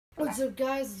What's up,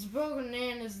 guys? It's Broken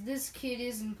Nanas. This kid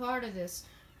isn't part of this.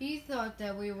 He thought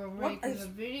that we were making a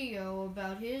video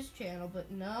about his channel, but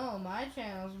no, my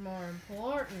channel's more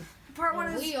important. Part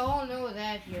one is... We all know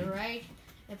that here, right?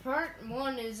 And part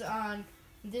one is on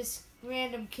this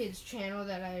random kid's channel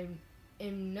that I'm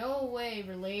in no way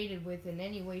related with in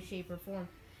any way, shape, or form.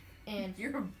 And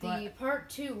the part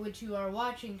two, which you are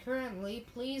watching currently,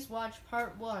 please watch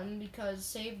part one because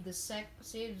save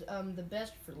the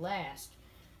best for last.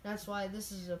 That's why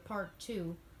this is a part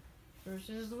two.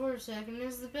 First is the worst, second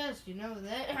is the best. You know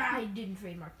that? I didn't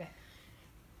trademark that.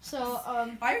 So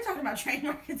why are you talking about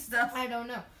trademarking stuff? I don't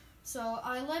know. So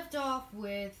I left off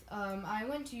with I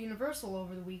went to Universal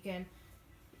over the weekend,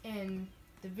 and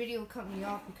the video cut me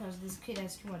off because this kid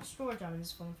has too much storage on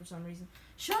his phone for some reason.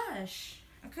 Shush.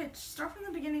 Okay, start from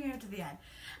the beginning to the end.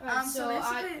 Right, so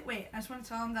basically, wait, I just want to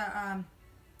tell him that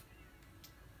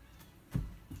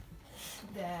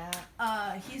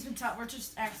he's been we're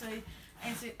just actually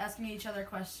asking each other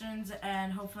questions,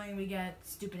 and hopefully we get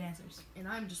stupid answers. And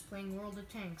I'm just playing World of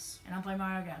Tanks. And I'm playing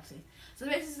Mario Galaxy. So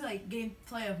basically, like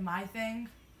gameplay of my thing,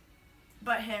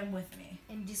 but him with me.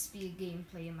 And this be a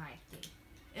gameplay of my thing.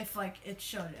 If like it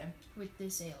showed him with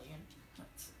this alien.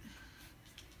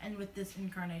 And with this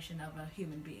incarnation of a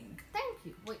human being. Thank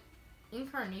you. Wait,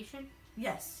 incarnation?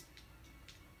 Yes.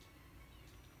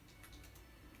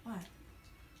 What?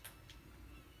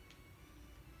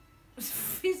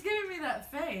 He's giving me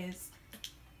that face.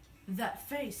 That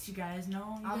face, you guys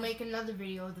know. I'll make another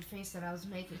video of the face that I was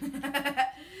making.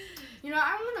 You know,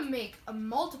 I'm gonna make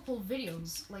multiple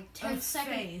videos, like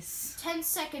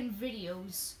 10-second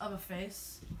videos of a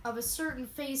face of a certain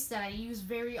face that I use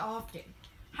very often.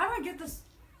 How do I get this?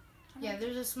 Yeah,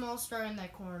 there's a small star in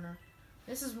that corner.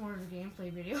 This is more of a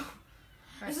gameplay video.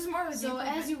 Right. This is more of a So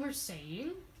as you were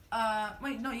saying,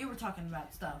 wait, no, you were talking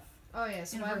about stuff. Oh yeah,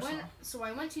 so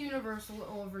I went to Universal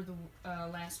over the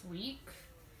last week,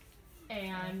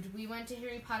 and we went to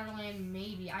Harry Potter Land.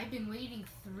 Maybe I've been waiting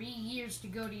 3 years to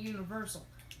go to Universal.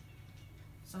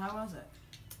 So how was it?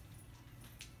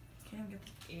 Can't get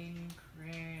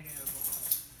incredible.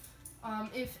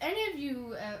 If any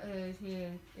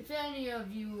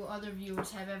of you other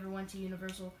viewers have ever went to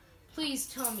Universal, please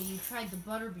tell me you tried the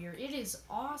butterbeer. It is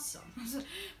awesome.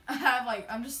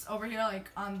 I'm just over here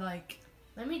on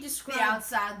let me describe the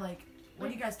outside, what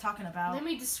are you guys talking about? Let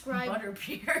me describe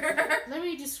butterbeer. Let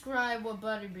me describe what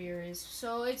butterbeer is.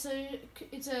 So it's a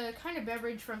kind of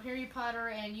beverage from Harry Potter,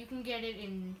 and you can get it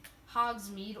in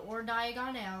Hogsmeade or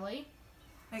Diagon Alley.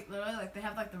 Like literally, they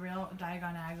have the real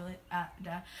Diagon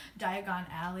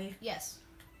Alley. Yes.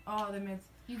 Oh, they made.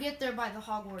 You get there by the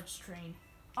Hogwarts train.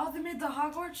 Oh, they made the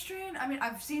Hogwarts train. I mean,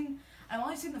 I've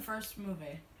only seen the first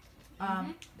movie.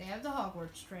 They have the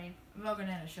Hogwarts train. Broken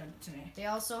Nana showed it to me. They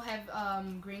also have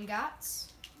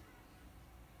Gringotts,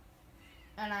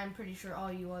 and I'm pretty sure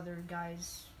all you other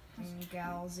guys and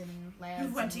gals and lads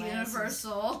who went to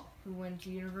Universal.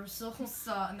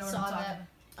 saw that.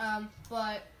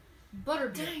 But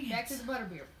butterbeer. Back to the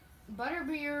butterbeer.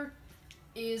 Butterbeer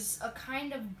is a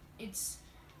kind of it's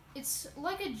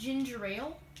like a ginger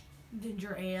ale.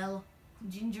 Ginger ale.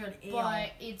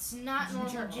 But it's not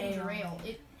normal ginger ale.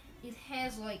 It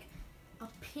has like a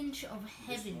pinch of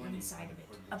heaven inside of it.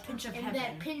 A pinch of heaven. And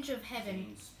that pinch of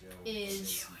heaven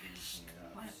is.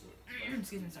 What?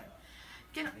 Excuse me, sorry.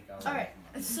 Alright,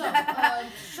 so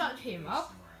shut him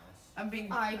up. I'm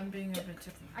being a bit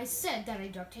tipsy. I said that I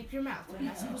duct tape your mouth. We're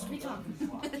not supposed to be talking.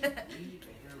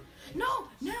 No,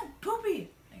 poopy.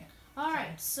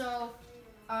 Alright, so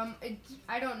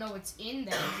I don't know what's in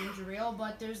that ginger ale,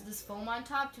 but there's this foam on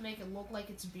top to make it look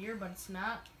like it's beer, but it's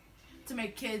not. To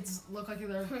make kids look like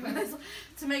they're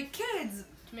to make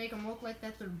them look like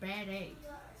that they're bad egg.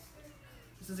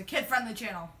 This is a kid-friendly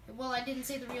channel. Well, I didn't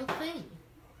say the real thing.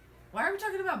 Why are we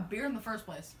talking about beer in the first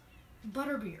place?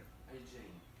 Butterbeer.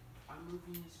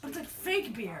 But it's like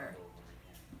fake beer.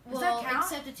 Does that count?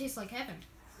 Except it tastes like heaven.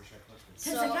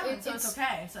 So it's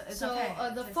okay. So it's okay.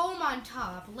 The foam on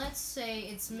top, let's say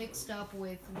it's mixed up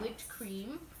with whipped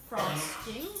cream,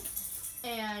 frosting,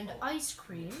 and ice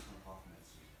cream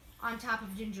on top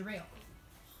of ginger ale.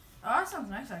 Oh, that sounds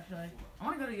nice, actually. I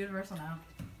want to go to Universal now.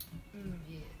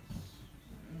 Yes.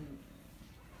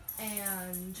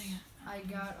 And I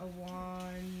got a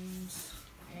wand,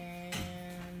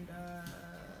 and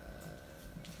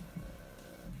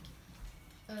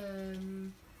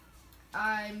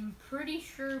I'm pretty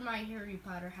sure my Harry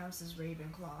Potter house is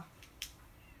Ravenclaw.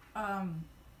 I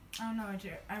don't know I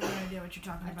have no idea what you're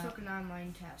talking about. I took an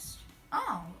online test.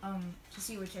 Oh, to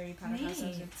see which Harry Potter house I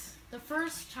was in. The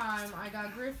first time I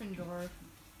got Gryffindor,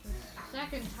 The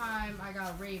second time I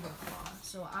got Ravenclaw,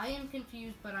 so I am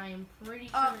confused, but I am pretty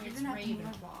sure it's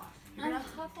Ravenclaw. You're gonna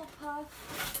Hufflepuff.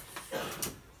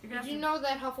 Did you know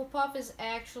that Hufflepuff is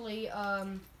actually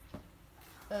You're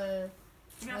gonna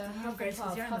have to move, Grace,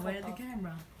 because you're in the way of the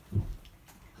camera.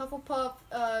 Hufflepuff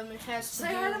it has to Say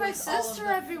do hi to my with all of sister,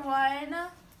 the- everyone.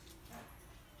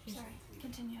 Sorry,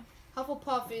 continue.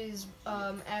 Hufflepuff is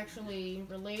actually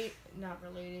not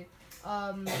related.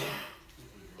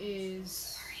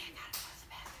 Is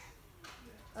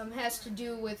has to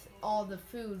do with all the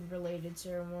food related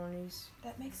ceremonies.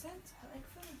 That makes sense. I like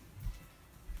food.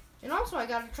 And also I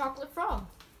got a chocolate frog.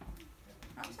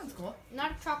 That sounds cool.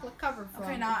 Not a chocolate covered frog.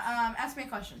 Okay, now ask me a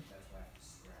question.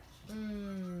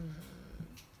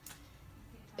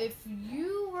 If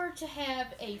you were to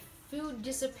have a food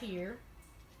disappear,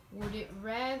 would it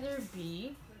rather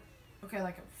be... Okay,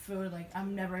 like food, like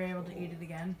I'm never able to eat it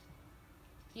again?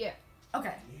 Yeah.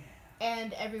 Okay.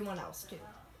 And everyone else too.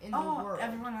 In the world.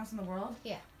 Everyone else in the world?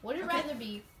 Yeah. Would it rather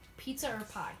be pizza or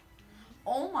pie?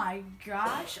 Oh my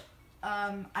gosh.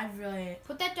 I really...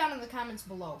 Put that down in the comments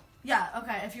below. Yeah,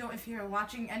 okay. If you're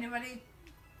watching anybody,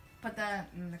 put that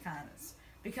in the comments.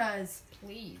 Because...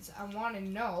 Please, I want to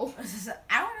know.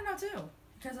 I want to know too.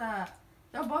 Because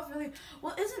they're both really...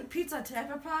 Well, isn't pizza a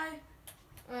type of pie?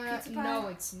 Pizza pie? No,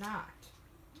 it's not.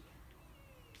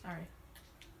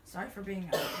 Sorry for being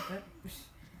a bit...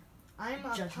 I'm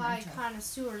a pie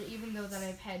connoisseur, even though that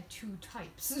I've had 2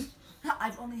 types.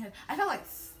 I've had like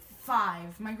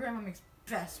 5. My grandma makes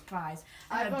best pies.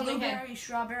 I've had blueberry,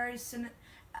 strawberry,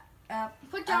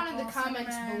 put down apple, in the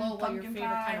comments cinnamon, below what your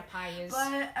favorite kind of pie is.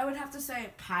 But I would have to say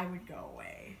pie would go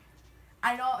away.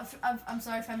 I know. I'm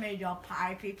sorry if I made y'all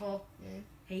pie people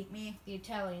hate me. The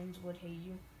Italians would hate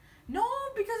you. No,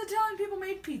 because Italian people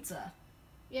made pizza.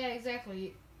 Yeah,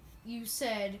 exactly. You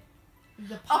said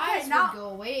the pies would go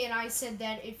away, and I said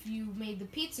that if you made the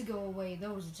pizza go away,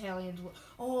 those Italians would...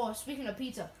 Oh, speaking of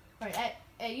pizza, right,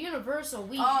 at Universal,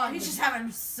 he's just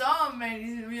having so many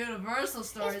Universal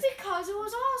stories. It's because it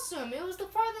was awesome. It was the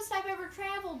farthest I've ever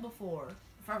traveled before.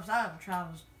 The farthest I've ever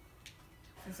traveled was,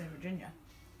 I'd say Virginia.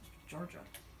 Georgia.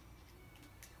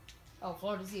 Oh,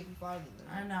 Florida's even farther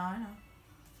than that.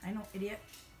 I know, idiot.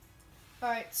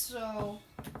 Alright, so...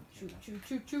 Shoot.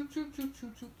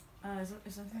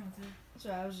 Is something with it? So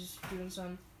I was just doing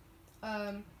some...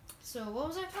 so what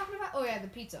was I talking about? Oh yeah, the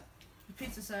pizza. The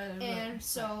pizza side. And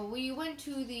so we went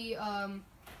to the,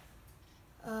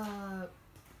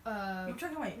 We're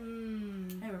talking, wait.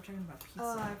 Hey, we're talking about pizza.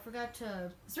 Oh, I forgot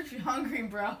to... This makes me hungry,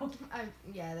 bro.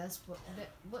 Yeah, that's what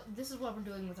this is what we're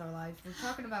doing with our lives. We're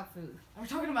talking about food. We're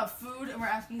talking about food, and we're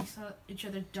asking each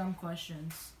other dumb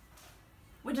questions.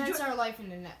 That's our life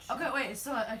in a nutshell. Okay, wait. It's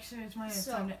my time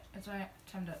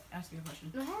to ask you a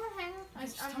question. No, hang on.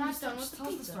 I'm not done with the pizza. Tell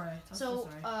us the story. So,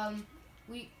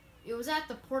 it was at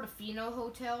the Portofino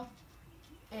Hotel,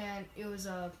 and it was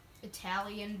a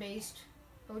Italian-based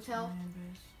hotel.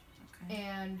 Okay.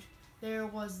 And there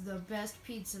was the best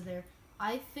pizza there.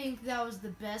 I think that was the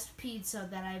best pizza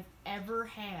that I've ever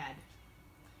had.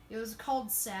 It was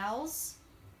called Sal's,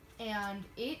 and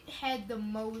it had the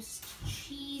most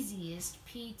cheesiest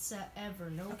pizza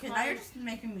ever. Okay, now you're just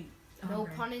making me hungry. No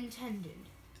pun intended.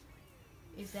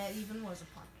 If that even was a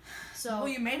pun. So. Well,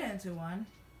 you made it into one.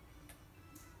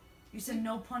 You said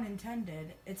no pun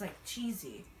intended. It's like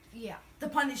cheesy. Yeah. The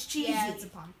pun is cheesy. Yeah, it's a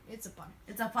pun. It's a pun.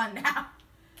 It's a pun now.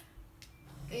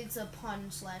 It's a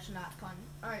pun / not pun.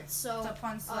 Alright, so it's a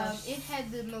pun / it had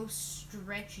the most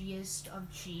stretchiest of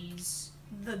cheese.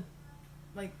 The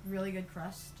really good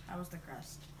crust. How was the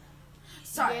crust?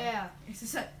 Sorry. Yeah.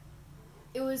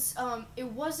 It was it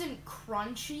wasn't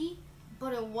crunchy,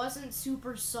 but it wasn't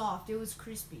super soft. It was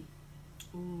crispy.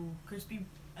 Ooh, crispy.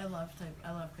 I love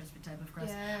crispy type of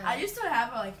crust. Yeah. I used to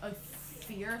have a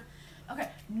fear. Okay,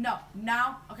 no.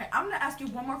 Now, okay, I'm gonna ask you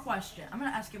one more question. I'm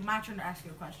gonna ask you my turn to ask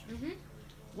you a question. Mhm.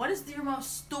 What is your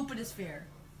most stupidest fear?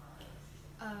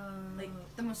 Like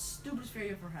the most stupidest fear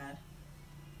you ever had?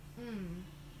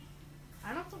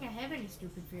 I don't think I have any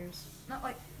stupid fears. Not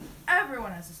like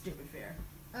everyone has a stupid fear.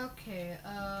 Okay.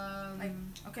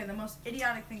 Okay, the most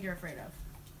idiotic thing you're afraid of.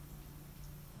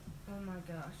 Oh my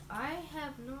gosh, I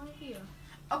have no idea.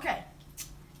 Okay,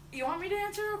 you want me to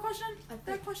answer a question?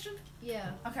 That question?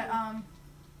 Yeah. Okay.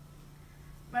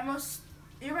 My most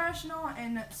irrational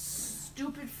and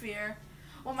stupid fear.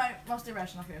 Well, my most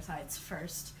irrational fear is heights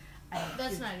first.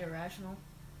 That's not irrational.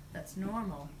 That's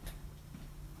normal.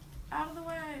 Out of the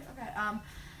way. Okay. I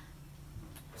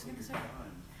was gonna say.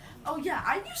 Oh yeah,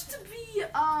 I used to be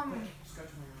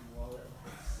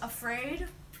afraid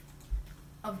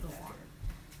of the water.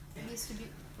 It used to be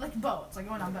like boats, like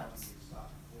going on boats.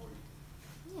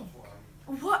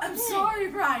 What? I'm sorry,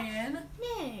 Brian.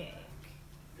 Nick.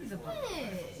 He's a bug.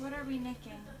 Nick. What are we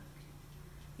nicking?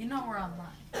 You know we're online.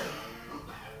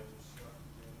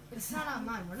 It's not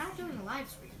online. We're not doing a live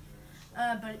stream.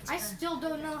 But I still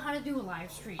don't know how to do a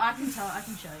live stream. I can show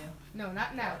you. No,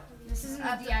 not now. This isn't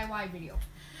a DIY video.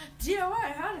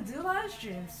 DIY, how to do live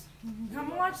streams. Come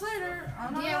and watch later.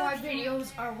 On DIY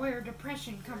videos are where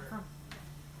depression comes from.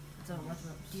 So what's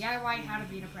up? DIY how to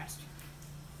be depressed.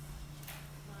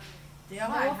 DIY,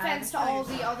 no offense to all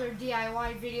the other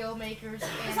DIY video makers.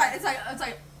 It's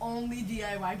like only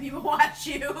DIY people watch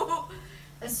you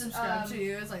and subscribe to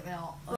you. It's like they all.